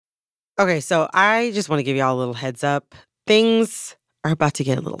Okay, so I just want to give y'all a little heads up. Things are about to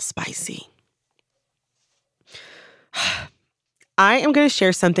get a little spicy. I am going to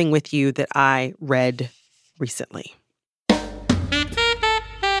share something with you that I read recently.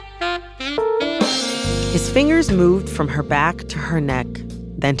 His fingers moved from her back to her neck,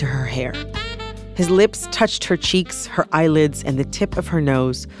 then to her hair. His lips touched her cheeks, her eyelids, and the tip of her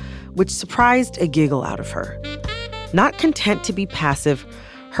nose, which surprised a giggle out of her. Not content to be passive,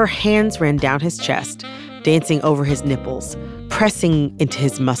 her hands ran down his chest, dancing over his nipples, pressing into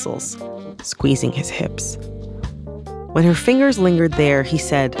his muscles, squeezing his hips. When her fingers lingered there, he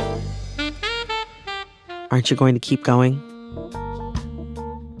said, "Aren't you going to keep going?"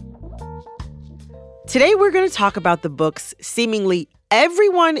 Today, we're going to talk about the books seemingly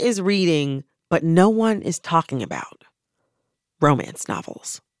everyone is reading, but no one is talking about. Romance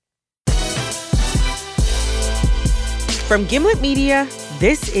novels. From Gimlet Media,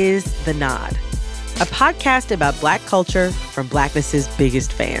 this is The Nod, a podcast about Black culture from Blackness's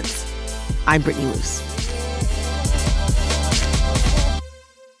biggest fans. I'm Brittany Luce.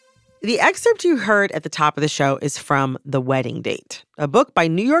 The excerpt you heard at the top of the show is from The Wedding Date, a book by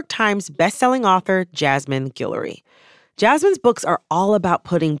New York Times bestselling author Jasmine Guillory. Jasmine's books are all about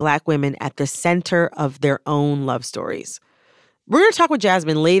putting Black women at the center of their own love stories. We're going to talk with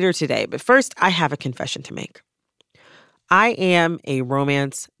Jasmine later today, but first, I have a confession to make. I am a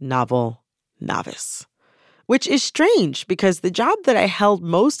romance novel novice, which is strange because the job that I held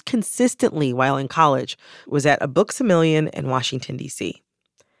most consistently while in college was at a Books-A-Million in Washington, D.C.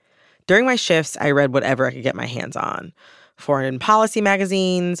 During my shifts, I read whatever I could get my hands on. Foreign policy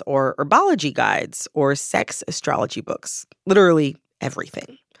magazines or herbology guides or sex astrology books. Literally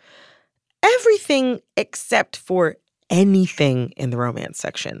everything. Everything except for anything in the romance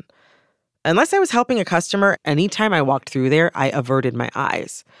section. Unless I was helping a customer, anytime I walked through there, I averted my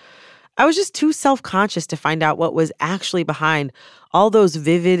eyes. I was just too self-conscious to find out what was actually behind all those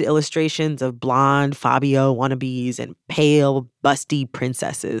vivid illustrations of blonde Fabio wannabes and pale, busty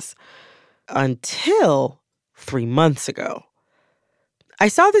princesses. Until 3 months ago. I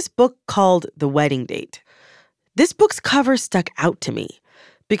saw this book called The Wedding Date. This book's cover stuck out to me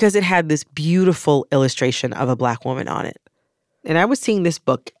because it had this beautiful illustration of a Black woman on it. And I was seeing this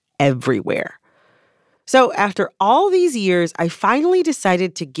book everywhere. So after all these years, I finally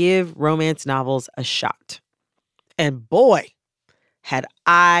decided to give romance novels a shot. And boy, had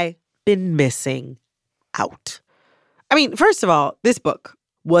I been missing out. I mean, first of all, this book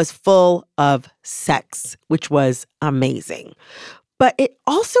was full of sex, which was amazing. But it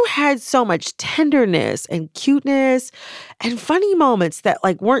also had so much tenderness and cuteness and funny moments that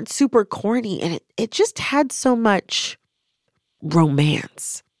weren't super corny. And it just had so much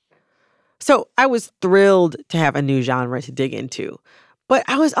romance. So I was thrilled to have a new genre to dig into. But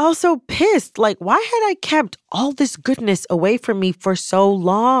I was also pissed. Why had I kept all this goodness away from me for so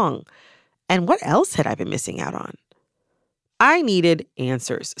long? And what else had I been missing out on? I needed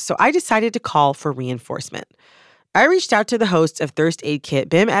answers, so I decided to call for reinforcement. I reached out to the hosts of Thirst Aid Kit,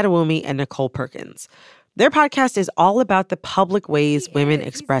 Bim Adewumi and Nicole Perkins. Their podcast is all about the public ways women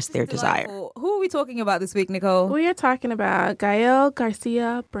express their desire. Who are we talking about this week, Nicole? We are talking about Gael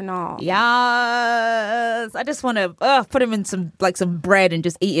Garcia Bernal. Yes. I just want to put him in some bread and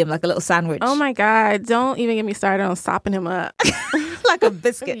just eat him like a little sandwich. Oh, my God. Don't even get me started on sopping him up. Like a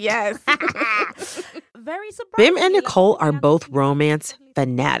biscuit. Yes. Very surprising. Bim and Nicole are both romance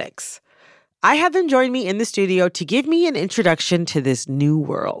fanatics. I had them join me in the studio to give me an introduction to this new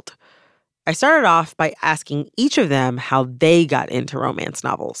world. I started off by asking each of them how they got into romance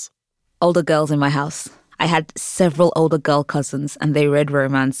novels. Older girls in my house. I had several older girl cousins and they read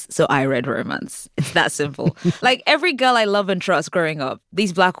romance, so I read romance. It's that simple. Every girl I love and trust growing up,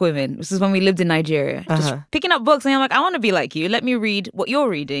 these Black women, this is when we lived in Nigeria, just picking up books and I'm like, I want to be like you. Let me read what you're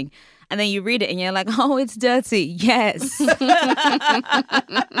reading. And then you read it and you're like, oh, it's dirty. Yes.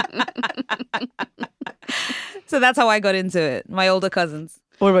 So that's how I got into it. My older cousins.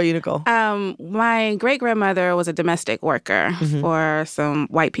 What about you, Nicole? My great-grandmother was a domestic worker for some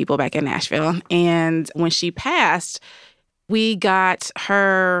white people back in Nashville. And when she passed, we got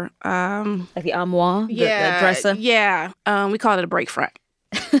her... like the armoire? The dresser? Yeah. We called it a break front.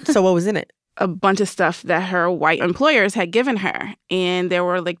 So what was in it? A bunch of stuff that her white employers had given her. And there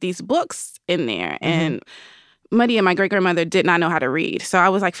were these books in there. And Maria, my great-grandmother, did not know how to read. So I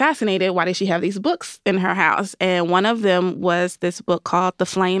was fascinated. Why did she have these books in her house? And one of them was this book called The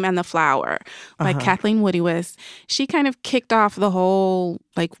Flame and the Flower by Kathleen Woodiwiss. She kind of kicked off the whole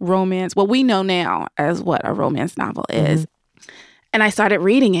romance, what we know now as what a romance novel is. And I started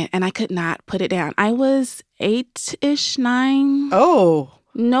reading it and I could not put it down. I was 8-ish, 9. Oh.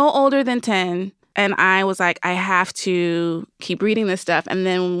 No older than 10. And I was like, I have to keep reading this stuff. And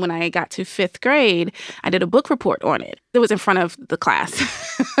then when I got to 5th grade, I did a book report on it. It was in front of the class.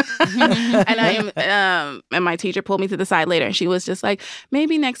 And my teacher pulled me to the side later, and she was just like,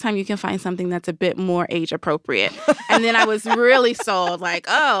 maybe next time you can find something that's a bit more age appropriate. And then I was really sold, like,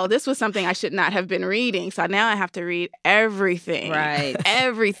 oh, this was something I should not have been reading. So now I have to read everything. Right.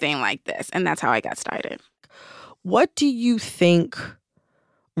 Everything like this. And that's how I got started. What do you think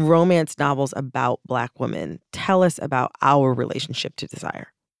romance novels about Black women tell us about our relationship to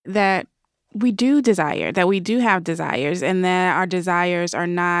desire? That we do desire, that we do have desires, and that our desires are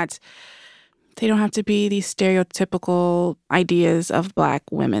not, they don't have to be these stereotypical ideas of Black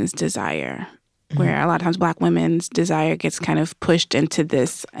women's desire, where a lot of times Black women's desire gets kind of pushed into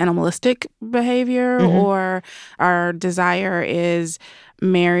this animalistic behavior, or our desire is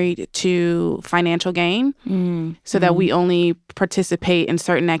married to financial gain, so that we only participate in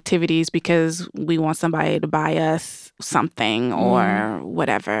certain activities because we want somebody to buy us something or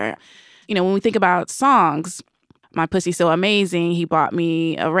whatever. You know, when we think about songs, My Pussy's So Amazing, he bought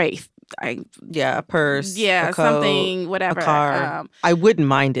me a Wraith. A purse, yeah, a coat, something, whatever. a car. I wouldn't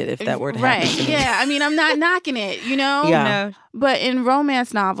mind it if that were to happen to me. Yeah, I mean, I'm not knocking it, you know? Yeah. No. But in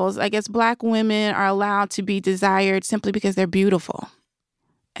romance novels, I guess Black women are allowed to be desired simply because they're beautiful.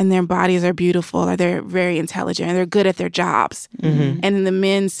 And their bodies are beautiful, or they're very intelligent, and they're good at their jobs. And the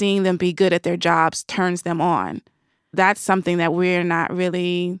men seeing them be good at their jobs turns them on. That's something that we're not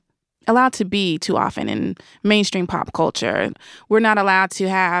really allowed to be too often in mainstream pop culture. We're not allowed to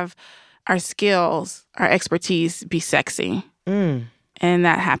have our skills, our expertise be sexy. And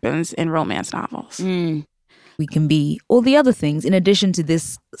that happens in romance novels. We can be all the other things in addition to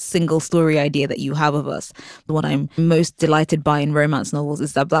this single story idea that you have of us. What I'm most delighted by in romance novels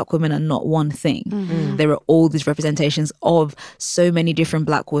is that Black women are not one thing. There are all these representations of so many different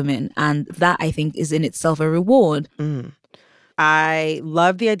Black women, and that, I think, is in itself a reward. I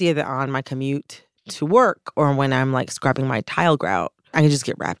love the idea that on my commute to work, or when I'm like scrubbing my tile grout, I can just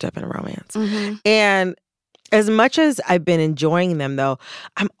get wrapped up in a romance. And as much as I've been enjoying them, though,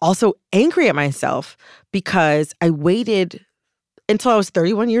 I'm also angry at myself because I waited until I was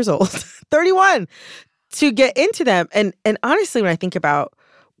 31 years old, 31, to get into them. And honestly, when I think about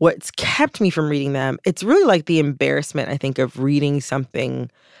what's kept me from reading them, it's really like the embarrassment, I think, of reading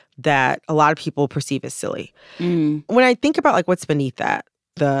something that a lot of people perceive as silly. When I think about like what's beneath that,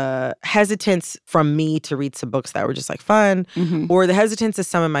 the hesitance from me to read some books that were just like fun, or the hesitance of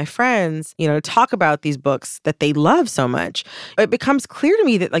some of my friends, you know, to talk about these books that they love so much, it becomes clear to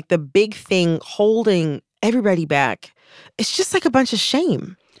me that like the big thing holding everybody back is just like a bunch of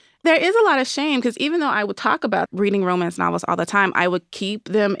shame. There is a lot of shame because even though I would talk about reading romance novels all the time, I would keep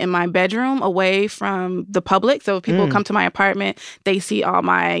them in my bedroom away from the public. So if people come to my apartment, they see all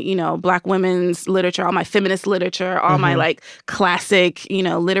my, you know, Black women's literature, all my feminist literature, all my like classic, you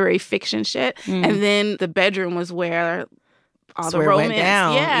know, literary fiction shit. And then the bedroom was where all the romance went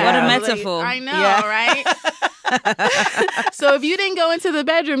down. Yeah. What a metaphor. I know, right? So if you didn't go into the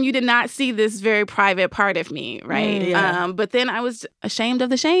bedroom, you did not see this very private part of me, right? But then I was ashamed of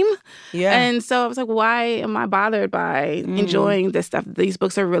the shame. And so I was like, why am I bothered by enjoying this stuff? These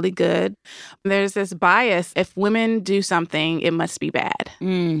books are really good. There's this bias. If women do something, it must be bad,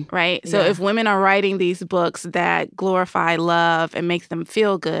 right? So if women are writing these books that glorify love and make them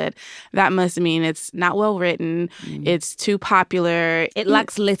feel good, that must mean it's not well written. It's too popular. It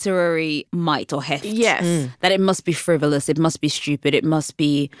lacks literary might or heft. Yes. That it must be frivolous, it must be stupid, it must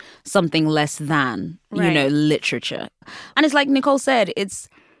be something less than, you know, literature. And it's like Nicole said, it's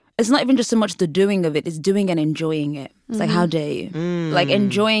not even just so much the doing of it, it's doing and enjoying it. It's like, how dare you? Like,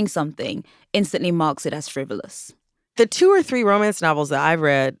 enjoying something instantly marks it as frivolous. The 2 or 3 romance novels that I've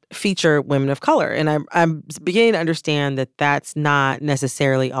read feature women of color, and I'm beginning to understand that that's not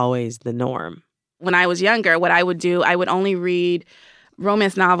necessarily always the norm. When I was younger, what I would do, I would only read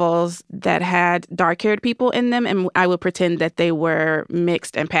romance novels that had dark-haired people in them, and I would pretend that they were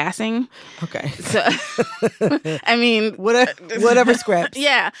mixed and passing. Okay. So, I mean... Whatever script.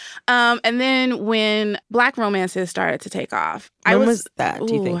 Yeah. And then when Black romances started to take off... When was that,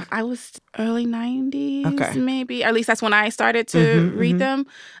 do you think? I was early 90s, Okay. maybe. Or at least that's when I started to read them.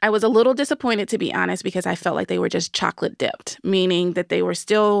 I was a little disappointed, to be honest, because I felt like they were just chocolate dipped, meaning that they were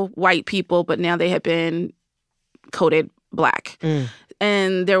still white people, but now they had been coated Black.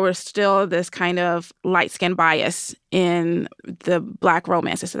 And there was still this kind of light-skinned bias in the Black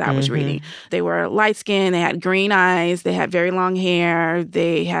romances that I was reading. They were light-skinned, they had green eyes, they had very long hair,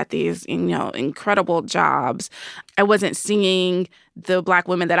 they had these, you know, incredible jobs. I wasn't seeing the Black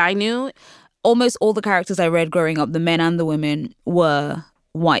women that I knew. Almost all the characters I read growing up, the men and the women, were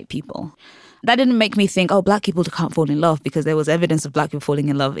white people. That didn't make me think, oh, black people can't fall in love, because there was evidence of black people falling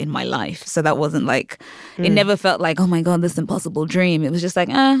in love in my life. So that wasn't like, it never felt like, oh my God, this impossible dream. It was just like,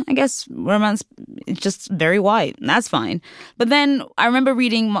 I guess romance is just very white. And that's fine. But then I remember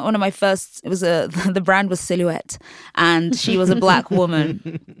reading one of my first, it was the brand was Silhouette, and she was a black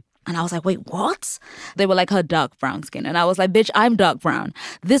woman. And I was like, wait, what? They were like her dark brown skin. And I was like, bitch, I'm dark brown.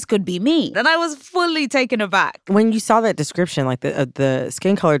 This could be me. And I was fully taken aback. When you saw that description, like the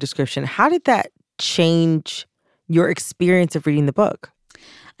skin color description, how did that change your experience of reading the book?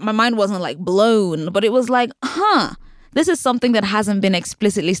 My mind wasn't like blown, but it was like, this is something that hasn't been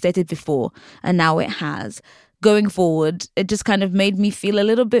explicitly stated before. And now it has. Going forward, it just kind of made me feel a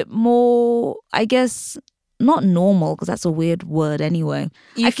little bit more, I guess, not normal, because that's a weird word anyway.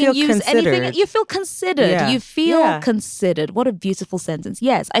 You feel considered. You feel considered. Yeah. You feel considered. What a beautiful sentence.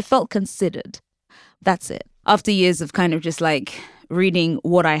 Yes, I felt considered. That's it. After years of kind of just like reading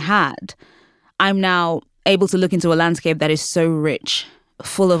what I had, I'm now able to look into a landscape that is so rich,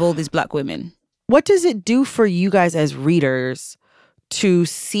 full of all these black women. What does it do for you guys as readers to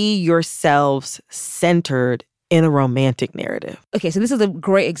see yourselves centered in a romantic narrative? Okay, so this is a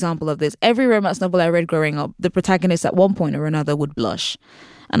great example of this. Every romance novel I read growing up, the protagonist at one point or another would blush.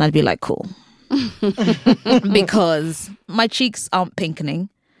 And I'd be like, cool. Because my cheeks aren't pinkening.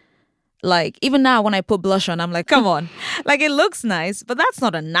 Like, even now when I put blush on, I'm like, come on. Like, it looks nice, but that's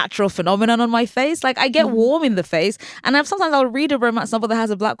not a natural phenomenon on my face. Like, I get warm in the face. And sometimes I'll read a romance novel that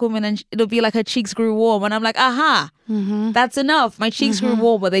has a black woman and it'll be like her cheeks grew warm. And I'm like, aha, that's enough. My cheeks grew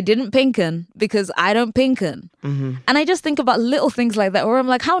warm, but they didn't pinken because I don't pinken. And I just think about little things like that where I'm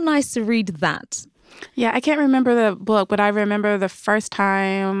like, how nice to read that. Yeah, I can't remember the book, but I remember the first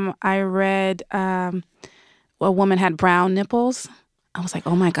time I read a woman had brown nipples. I was like,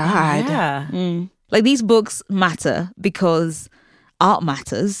 oh my God. Yeah. Like, these books matter because art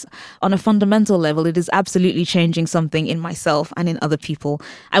matters. On a fundamental level, it is absolutely changing something in myself and in other people.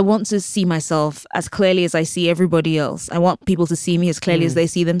 I want to see myself as clearly as I see everybody else. I want people to see me as clearly as they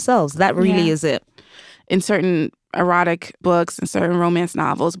see themselves. That really is it. In certain erotic books and certain romance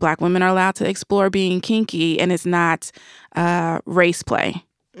novels, black women are allowed to explore being kinky, and it's not race play.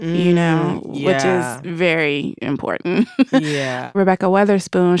 You know, which is very important. Yeah. Rebecca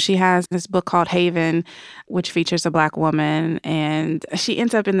Weatherspoon, she has this book called Haven, which features a black woman, and she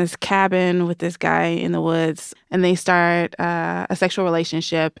ends up in this cabin with this guy in the woods, and they start a sexual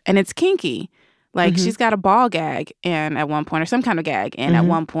relationship, and it's kinky. Like, she's got a ball gag and at one point, or some kind of gag, and at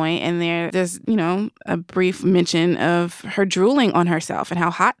one point, and there's, you know, a brief mention of her drooling on herself and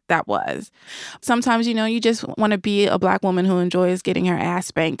how hot that was. Sometimes, you know, you just want to be a black woman who enjoys getting her ass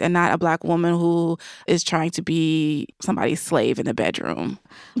spanked and not a black woman who is trying to be somebody's slave in the bedroom.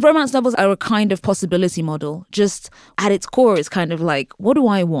 Romance novels are a kind of possibility model. Just at its core, it's kind of like, what do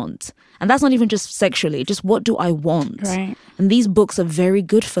I want? And that's not even just sexually, just what do I want? Right. And these books are very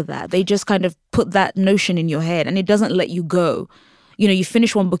good for that. They just kind of put that notion in your head and it doesn't let you go. You know, you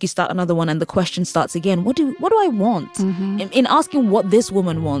finish one book, you start another one, and the question starts again. What do I want? In asking what this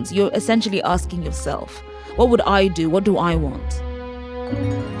woman wants, you're essentially asking yourself, what would I do? What do I want?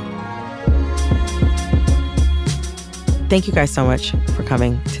 Thank you guys so much for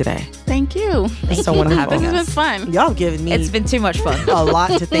coming today. Thank you. It's so wonderful. This has been fun. Y'all have given me It's been too much fun. a lot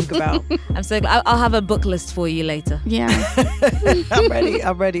to think about. I'm so glad. I'll have a book list for you later. Yeah. I'm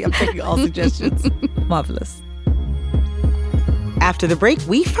ready. I'm taking all suggestions. Marvelous. After the break,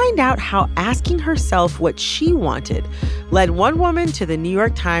 we find out how asking herself what she wanted led one woman to the New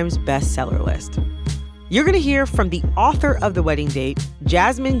York Times bestseller list. You're going to hear from the author of The Wedding Date,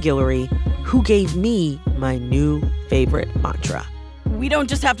 Jasmine Guillory, who gave me my new favorite mantra. We don't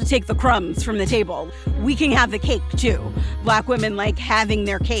just have to take the crumbs from the table. We can have the cake, too. Black women, like, having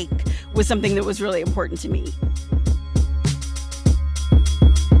their cake was something that was really important to me.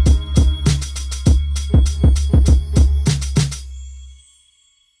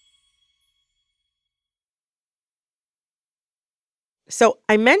 So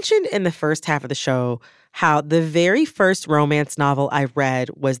I mentioned in the first half of the show how the very first romance novel I read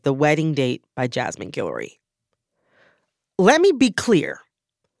was The Wedding Date by Jasmine Guillory. Let me be clear.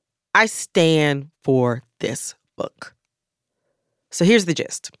 I stand for this book. So here's the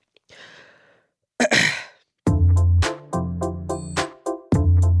gist.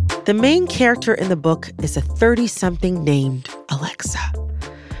 The main character in the book is a 30-something named Alexa.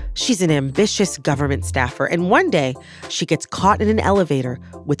 She's an ambitious government staffer, and one day she gets caught in an elevator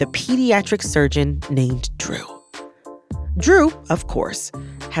with a pediatric surgeon named Drew. Drew, of course,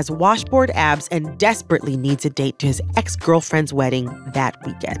 has washboard abs and desperately needs a date to his ex-girlfriend's wedding that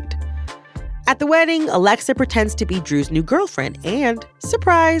weekend. At the wedding, Alexa pretends to be Drew's new girlfriend and,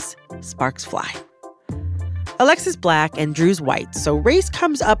 surprise, sparks fly. Alexa's black and Drew's white, so race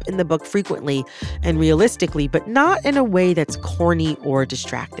comes up in the book frequently and realistically, but not in a way that's corny or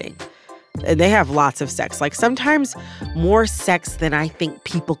distracting. And they have lots of sex, like sometimes more sex than I think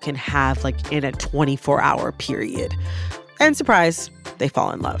people can have like in a 24-hour period. And surprise, they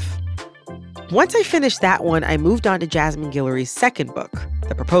fall in love. Once I finished that one, I moved on to Jasmine Guillory's second book,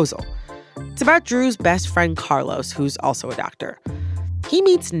 The Proposal. It's about Drew's best friend Carlos, who's also a doctor. He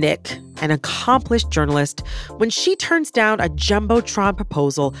meets Nick, an accomplished journalist, when she turns down a jumbotron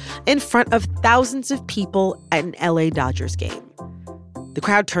proposal in front of thousands of people at an LA Dodgers game. The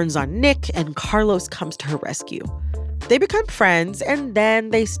crowd turns on Nick, and Carlos comes to her rescue. They become friends, and then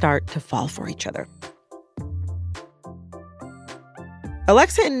they start to fall for each other.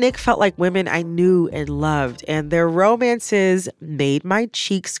 Alexa and Nick felt like women I knew and loved, and their romances made my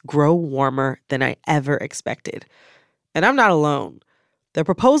cheeks grow warmer than I ever expected. And I'm not alone. The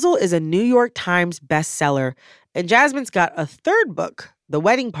Proposal is a New York Times bestseller, and Jasmine's got a third book, The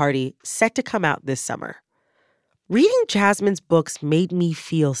Wedding Party, set to come out this summer. Reading Jasmine's books made me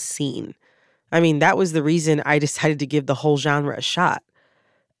feel seen. I mean, that was the reason I decided to give the whole genre a shot.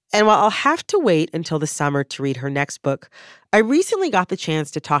 And while I'll have to wait until the summer to read her next book, I recently got the chance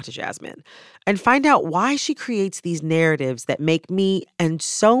to talk to Jasmine and find out why she creates these narratives that make me and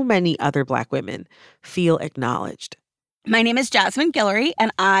so many other Black women feel acknowledged. My name is Jasmine Guillory,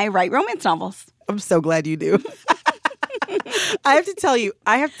 and I write romance novels. I'm so glad you do. I have to tell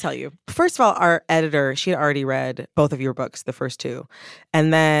you. First of all, our editor, she had already read both of your books, the first two.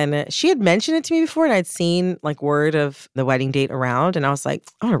 And then she had mentioned it to me before, and I'd seen like word of The Wedding Date around, and I was like,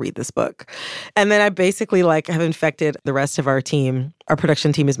 I want to read this book. And then I basically like have infected the rest of our team. Our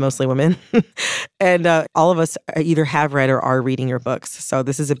production team is mostly women. And all of us either have read or are reading your books. So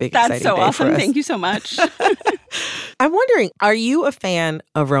this is a big, exciting day for us. That's so awesome. Thank you so much. I'm wondering, are you a fan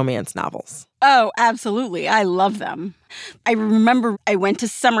of romance novels? Oh, absolutely. I love them. I remember I went to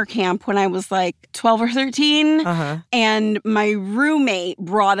summer camp when I was like 12 or 13, and my roommate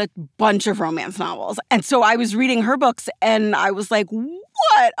brought a bunch of romance novels. And so I was reading her books, and I was like,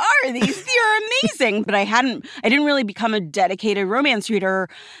 what are these? They're amazing. But I didn't really become a dedicated romance reader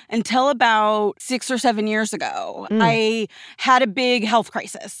until about 6 or 7 years ago. I had a big health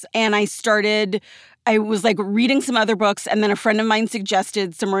crisis, and I was like reading some other books, and then a friend of mine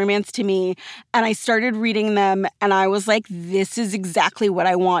suggested some romance to me, and I started reading them, and I was like, this is exactly what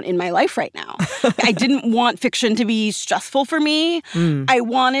I want in my life right now. I didn't want fiction to be stressful for me. I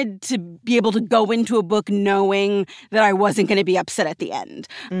wanted to be able to go into a book knowing that I wasn't going to be upset at the end.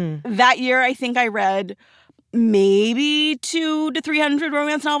 That year, I think I read maybe 200 to 300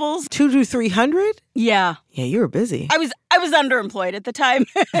 romance novels. 200 to 300? Yeah. Yeah, you were busy. I was underemployed at the time.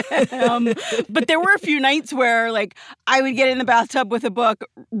 But there were a few nights where like I would get in the bathtub with a book,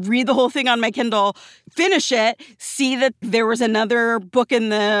 read the whole thing on my Kindle, finish it, see that there was another book in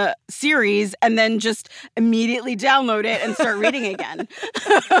the series, and then just immediately download it and start reading again.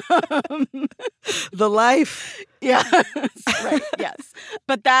 The life. Yeah, right, yes.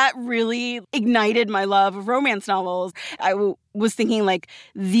 But that really ignited my love of romance novels. I was thinking, like,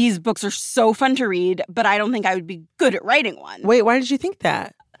 these books are so fun to read, but I don't think I would be good at writing one. Wait, why did you think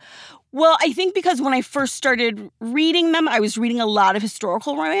that? Well, I think because when I first started reading them, I was reading a lot of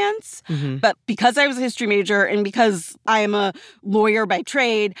historical romance. But because I was a history major and because I am a lawyer by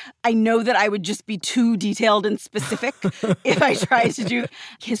trade, I know that I would just be too detailed and specific if I tried to do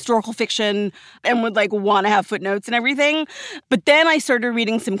historical fiction and would like want to have footnotes and everything. But then I started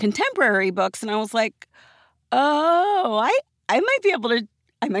reading some contemporary books, and I was like, oh, I might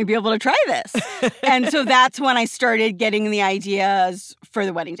be able to try this. And so that's when I started getting the ideas for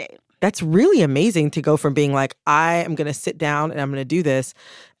The Wedding Date. That's really amazing to go from being like, I am going to sit down and I'm going to do this.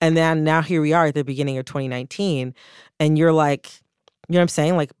 And then now here we are at the beginning of 2019. And you're like, you know what I'm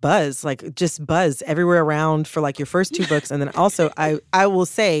saying? Like buzz, like just buzz everywhere around for like your first two books. And then also I will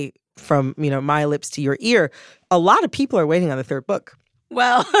say from, my lips to your ear, a lot of people are waiting on the third book.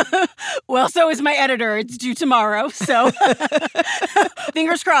 Well, so is my editor. It's due tomorrow. So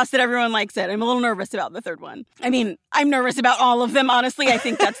fingers crossed that everyone likes it. I'm a little nervous about the third one. I mean, I'm nervous about all of them, honestly. I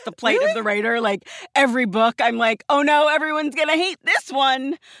think that's the plight of the writer. Like every book, I'm like, oh no, everyone's going to hate this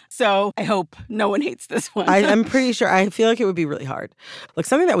one. So I hope no one hates this one. I'm pretty sure. I feel like it would be really hard. Like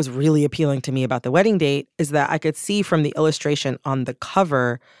something that was really appealing to me about The Wedding Date is that I could see from the illustration on the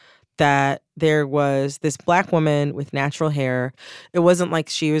cover that there was this Black woman with natural hair. It wasn't like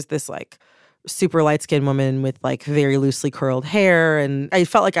she was this like super light-skinned woman with like very loosely curled hair. And I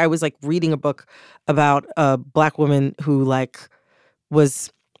felt like I was like reading a book about a Black woman who like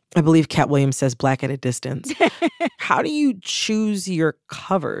was I believe Cat Williams says black at a distance. How do you choose your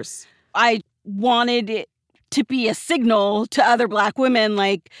covers? I wanted it to be a signal to other Black women,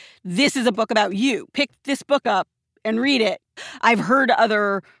 like, this is a book about you. Pick this book up and read it. I've heard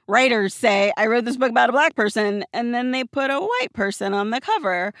other writers say, I wrote this book about a Black person, and then they put a white person on the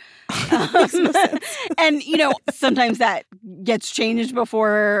cover. And, sometimes that gets changed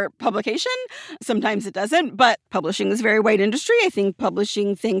before publication. Sometimes it doesn't. But publishing is a very white industry. I think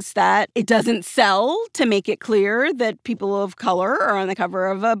publishing thinks that it doesn't sell to make it clear that people of color are on the cover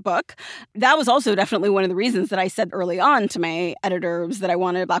of a book. That was also definitely one of the reasons that I said early on to my editors that I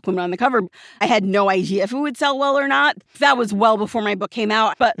wanted a Black woman on the cover. I had no idea if it would sell well or not. That was well before my book came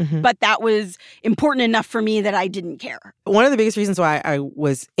out. But that was important enough for me that I didn't care. One of the biggest reasons why I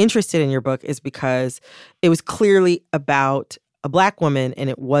was interested in your book is because it was clearly about a Black woman, and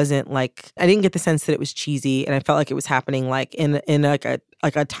it wasn't like, I didn't get the sense that it was cheesy, and I felt like it was happening like in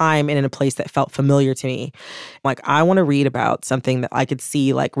a time and in a place that felt familiar to me. Like, I want to read about something that I could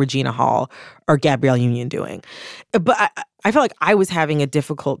see like Regina Hall or Gabrielle Union doing. But I felt like I was having a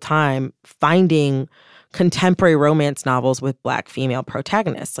difficult time finding contemporary romance novels with Black female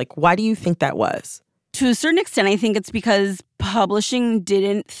protagonists. Like, why do you think that was? To a certain extent, I think it's because publishing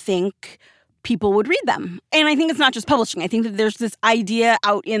didn't think people would read them. And I think it's not just publishing. I think that there's this idea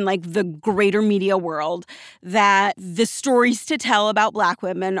out in like the greater media world that the stories to tell about Black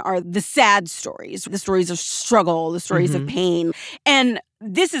women are the sad stories, the stories of struggle, the stories of pain. And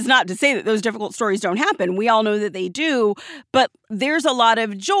this is not to say that those difficult stories don't happen. We all know that they do. But there's a lot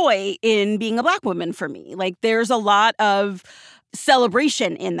of joy in being a Black woman for me. Like, there's a lot of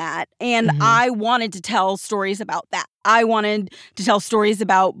celebration in that. And I wanted to tell stories about that. I wanted to tell stories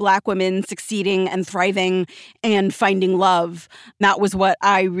about Black women succeeding and thriving and finding love. That was what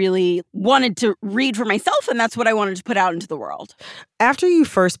I really wanted to read for myself, and that's what I wanted to put out into the world. After you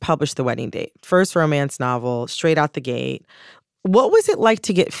first published The Wedding Date, first romance novel, straight out the gate, what was it like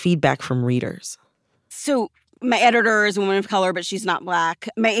to get feedback from readers? So my editor is a woman of color, but she's not Black.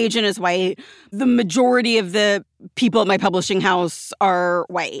 My agent is white. The majority of the people at my publishing house are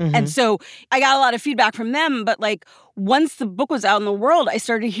white. And so I got a lot of feedback from them. But like, once the book was out in the world, I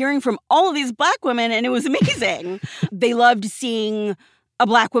started hearing from all of these Black women, and it was amazing. They loved seeing a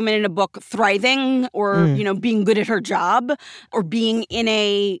Black woman in a book thriving or, being good at her job or being in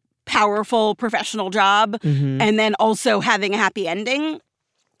a powerful professional job and then also having a happy ending.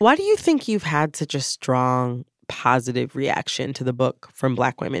 Why do you think you've had such a strong positive reaction to the book from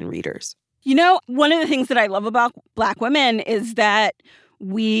Black women readers? One of the things that I love about Black women is that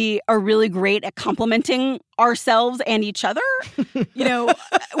we are really great at complimenting ourselves and each other.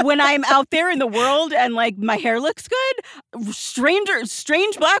 When I'm out there in the world and like my hair looks good,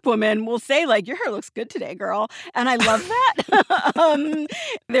 strange Black women will say like, your hair looks good today, girl. And I love that.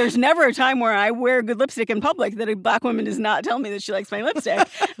 There's never a time where I wear good lipstick in public that a Black woman does not tell me that she likes my lipstick.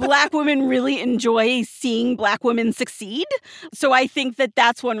 Black women really enjoy seeing Black women succeed. So I think that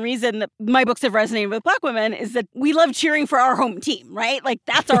that's one reason that my books have resonated with Black women is that we love cheering for our home team, right? Like,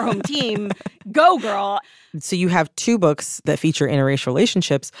 that's our home team. Go, girl. So you have two books that feature interracial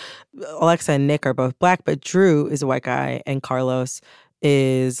relationships. Alexa and Nick are both Black, but Drew is a white guy and Carlos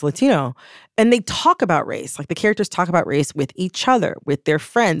is Latino. And they talk about race. Like, the characters talk about race with each other, with their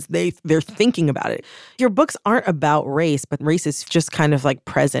friends. They're thinking about it. Your books aren't about race, but race is just kind of like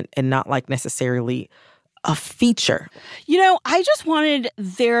present and not like necessarily a feature. I just wanted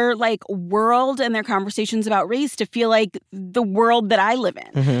their like world and their conversations about race to feel like the world that I live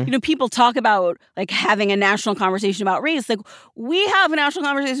in. People talk about like having a national conversation about race. Like, we have a national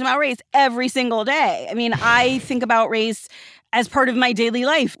conversation about race every single day. I mean, I think about race as part of my daily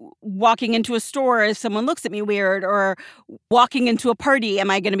life. Walking into a store, if someone looks at me weird, or walking into a party,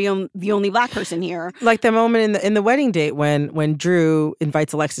 am I going to be the only Black person here? Like the moment in the wedding date when Drew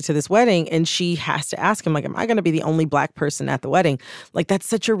invites Alexa to this wedding and she has to ask him, like, am I going to be the only Black person at the wedding? Like, that's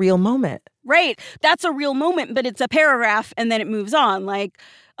such a real moment. Right. That's a real moment, but it's a paragraph and then it moves on. Like,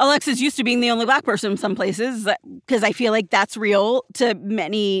 Alexa's used to being the only Black person in some places because I feel like that's real to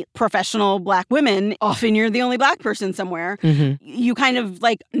many professional Black women. Often you're the only Black person somewhere. You kind of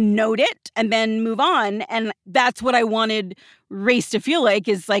like note it and then move on. And that's what I wanted race to feel like,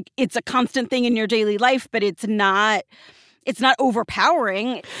 is like it's a constant thing in your daily life, but it's not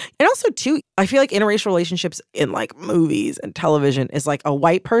overpowering. And also, too, I feel like interracial relationships in like movies and television is like a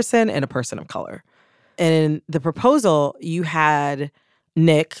white person and a person of color. And in The Proposal, you had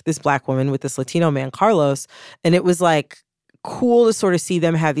Nick, this Black woman, with this Latino man, Carlos. And it was like cool to sort of see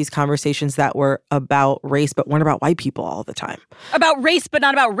them have these conversations that were about race, but weren't about white people all the time. About race, but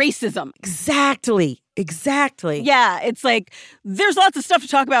not about racism. Exactly. Exactly. Yeah, it's like there's lots of stuff to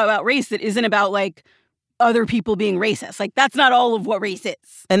talk about race that isn't about like other people being racist. Like that's not all of what race is.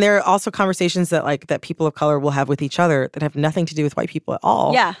 And there are also conversations that people of color will have with each other that have nothing to do with white people at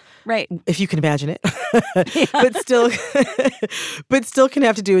all. Yeah, right. If you can imagine it. but still can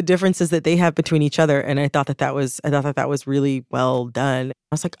have to do with differences that they have between each other. And I thought that was really well done.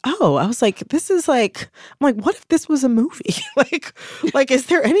 I was like, this is like, I'm like, what if this was a movie? like, is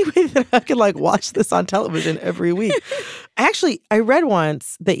there any way that I could like watch this on television every week? Actually, I read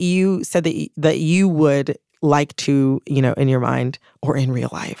once that you said that you would like to, in your mind or in real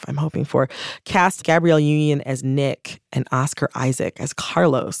life, I'm hoping for, cast Gabrielle Union as Nick and Oscar Isaac as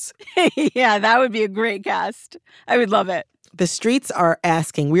Carlos. Yeah, that would be a great cast. I would love it. The streets are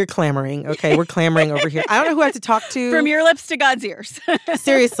asking. We're clamoring. Okay, we're clamoring over here. I don't know who I have to talk to. From your lips to God's ears.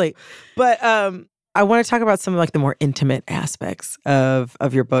 Seriously. But I want to talk about some of like the more intimate aspects of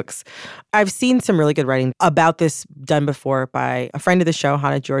your books. I've seen some really good writing about this done before by a friend of the show,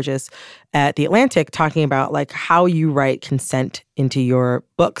 Hannah Georges, at The Atlantic, talking about like how you write consent into your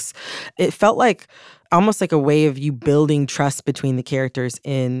books. It felt like almost like a way of you building trust between the characters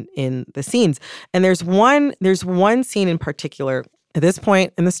in the scenes. And there's one scene in particular. At this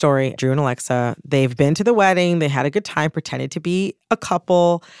point in the story, Drew and Alexa, they've been to the wedding. They had a good time, pretended to be a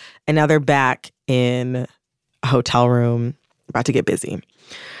couple. And now they're back in a hotel room, about to get busy.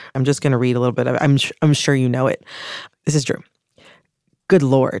 I'm just going to read a little bit of it. I'm sure you know it. This is Drew. Good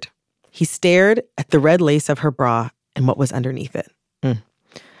Lord. He stared at the red lace of her bra and what was underneath it.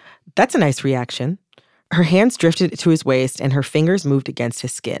 That's a nice reaction. Her hands drifted to his waist and her fingers moved against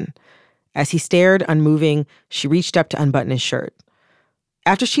his skin. As he stared, unmoving, she reached up to unbutton his shirt.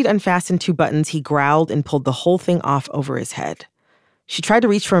 After she'd unfastened 2 buttons, he growled and pulled the whole thing off over his head. She tried to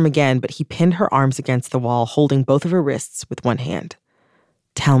reach for him again, but he pinned her arms against the wall, holding both of her wrists with one hand.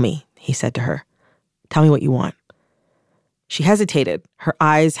 Tell me, he said to her. Tell me what you want. She hesitated, her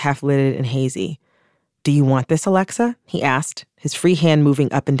eyes half-lidded and hazy. Do you want this, Alexa? He asked, his free hand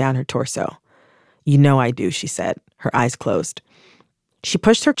moving up and down her torso. You know I do, she said, her eyes closed. She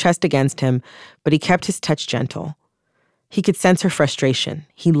pushed her chest against him, but he kept his touch gentle. He could sense her frustration.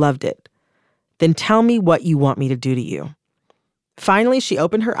 He loved it. Then tell me what you want me to do to you. Finally, she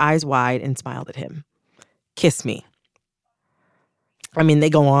opened her eyes wide and smiled at him. Kiss me. I mean, they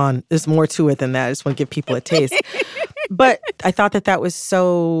go on. There's more to it than that. I just want to give people a taste. But I thought that was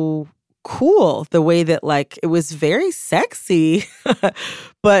so cool, the way that, like, it was very sexy.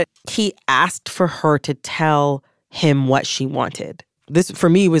 But he asked for her to tell him what she wanted. This, for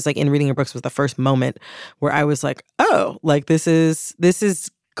me, was like in reading her books was the first moment where I was like, oh, like this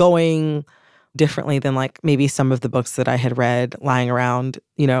is going differently than like maybe some of the books that I had read lying around,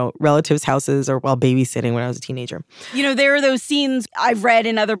 relatives' houses or while babysitting when I was a teenager. There are those scenes I've read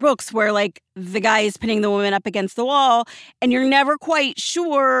in other books where like the guy is pinning the woman up against the wall and you're never quite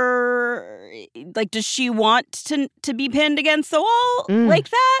sure, like, does she want to be pinned against the wall like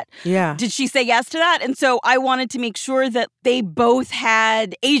that? Yeah. Did she say yes to that? And so I wanted to make sure that they both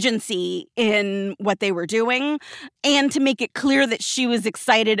had agency in what they were doing and to make it clear that she was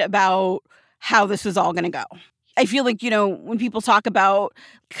excited about how this was all going to go. I feel like, when people talk about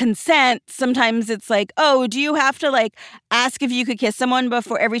consent, sometimes it's like, oh, do you have to like ask if you could kiss someone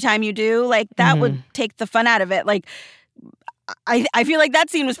before every time you do? Like that would take the fun out of it. Like, I feel like that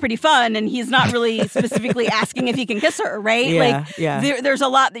scene was pretty fun and he's not really specifically asking if he can kiss her, right? Yeah. There's a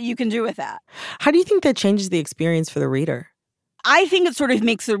lot that you can do with that. How do you think that changes the experience for the reader? I think it sort of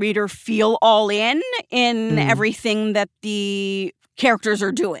makes the reader feel all in everything that the characters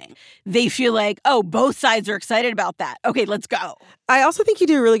are doing. They feel like, oh, both sides are excited about that. Okay, let's go. I also think you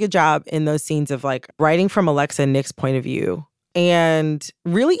do a really good job in those scenes of like writing from Alexa and Nick's point of view and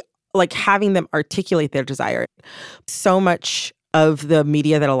really like having them articulate their desire. So much of the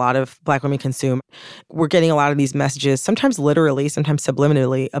media that a lot of Black women consume, we're getting a lot of these messages, sometimes literally, sometimes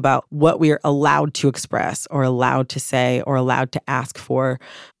subliminally, about what we are allowed to express or allowed to say or allowed to ask for.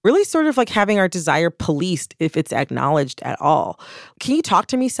 Really sort of like having our desire policed if it's acknowledged at all. Can you talk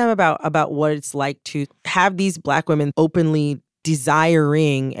to me some about what it's like to have these Black women openly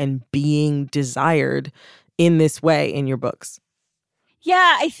desiring and being desired in this way in your books?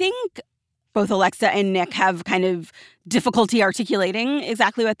 Yeah, I think both Alexa and Nick have kind of difficulty articulating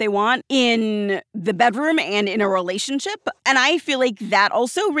exactly what they want in the bedroom and in a relationship. And I feel like that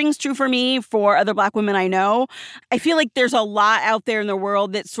also rings true for me for other Black women I know. I feel like there's a lot out there in the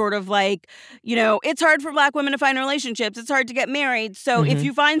world that's sort of like, it's hard for Black women to find relationships. It's hard to get married. So if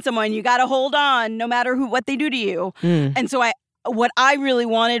you find someone, you got to hold on no matter what they do to you. And so what I really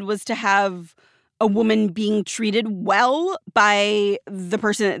wanted was to have a woman being treated well by the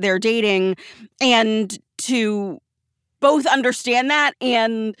person that they're dating, and to both understand that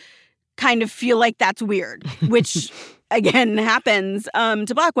and kind of feel like that's weird, which again happens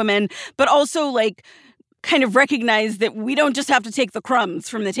to Black women, but also like kind of recognize that we don't just have to take the crumbs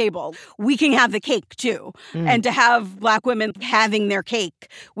from the table. We can have the cake too. And to have Black women having their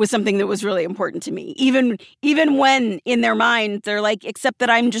cake was something that was really important to me. Even when in their mind they're like, except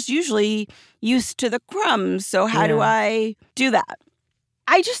that I'm just usually used to the crumbs. So how do I do that?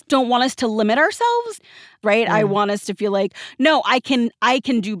 I just don't want us to limit ourselves, right? I want us to feel like, no, I can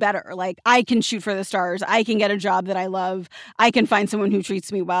do better. Like, I can shoot for the stars. I can get a job that I love. I can find someone who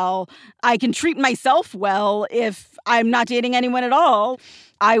treats me well. I can treat myself well if I'm not dating anyone at all.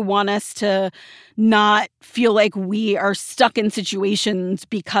 I want us to not feel like we are stuck in situations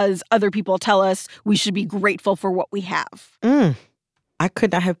because other people tell us we should be grateful for what we have. I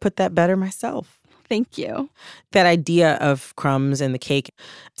could not have put that better myself. Thank you. That idea of crumbs and the cake,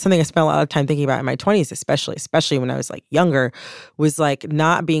 something I spent a lot of time thinking about in my 20s, especially when I was like younger, was like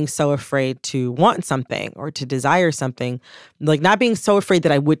not being so afraid to want something or to desire something, like not being so afraid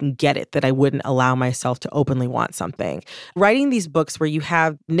that I wouldn't get it, that I wouldn't allow myself to openly want something. Writing these books where you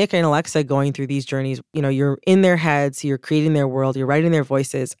have Nick and Alexa going through these journeys, you know, you're in their heads, you're creating their world, you're writing their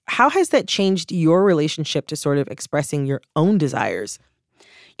voices. How has that changed your relationship to sort of expressing your own desires?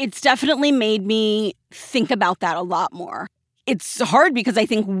 It's definitely made me think about that a lot more. It's hard because I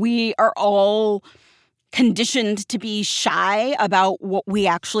think we are all conditioned to be shy about what we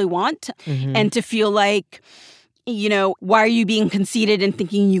actually want and to feel like, you know, why are you being conceited and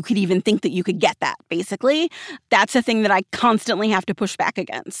thinking you could even think that you could get that, basically? That's a thing that I constantly have to push back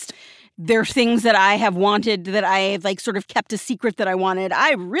against. There are things that I have wanted that I like sort of kept a secret that I wanted.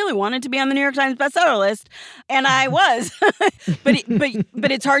 I really wanted to be on the New York Times bestseller list, and I was.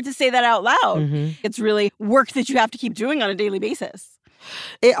 but it's hard to say that out loud. It's really work that you have to keep doing on a daily basis.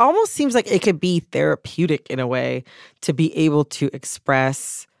 It almost seems like it could be therapeutic in a way to be able to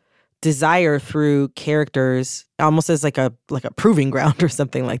express desire through characters, almost as like a proving ground or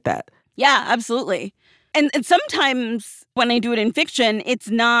something like that. Yeah, absolutely. And sometimes when I do it in fiction, it's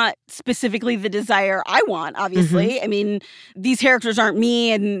not specifically the desire I want, obviously. I mean, these characters aren't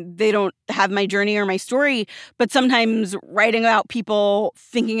me and they don't have my journey or my story. But sometimes writing about people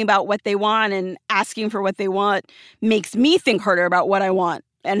thinking about what they want and asking for what they want makes me think harder about what I want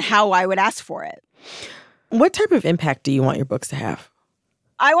and how I would ask for it. What type of impact do you want your books to have?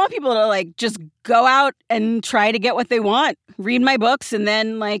 I want people to like just go out and try to get what they want, read my books, and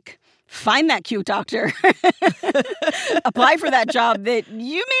then like find that cute doctor. Apply for that job that you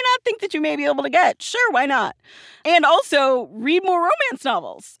may not think that you may be able to get. Sure, why not? And also read more romance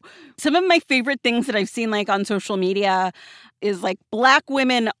novels. Some of my favorite things that I've seen like on social media is like Black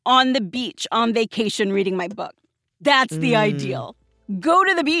women on the beach on vacation reading my book. That's the ideal. Go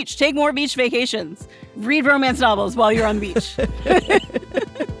to the beach. Take more beach vacations. Read romance novels while you're on the beach.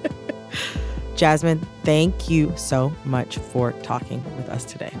 Jasmine, thank you so much for talking with us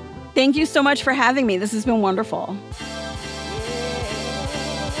today. Thank you so much for having me. This has been wonderful.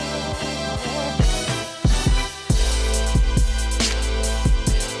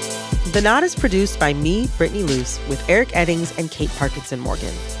 The Nod is produced by me, Brittany Luce, with Eric Eddings and Kate Parkinson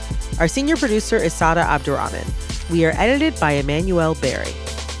Morgan. Our senior producer is Sada Abdurrahman. We are edited by Emmanuel Berry.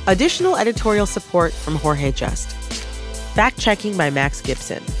 Additional editorial support from Jorge Just. Fact-checking by Max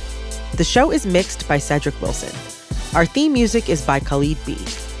Gibson. The show is mixed by Cedric Wilson. Our theme music is by Khalid B.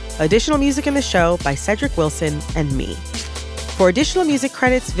 Additional music in the show by Cedric Wilson and me. For additional music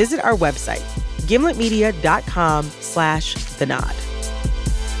credits, visit our website, gimletmedia.com/thenod.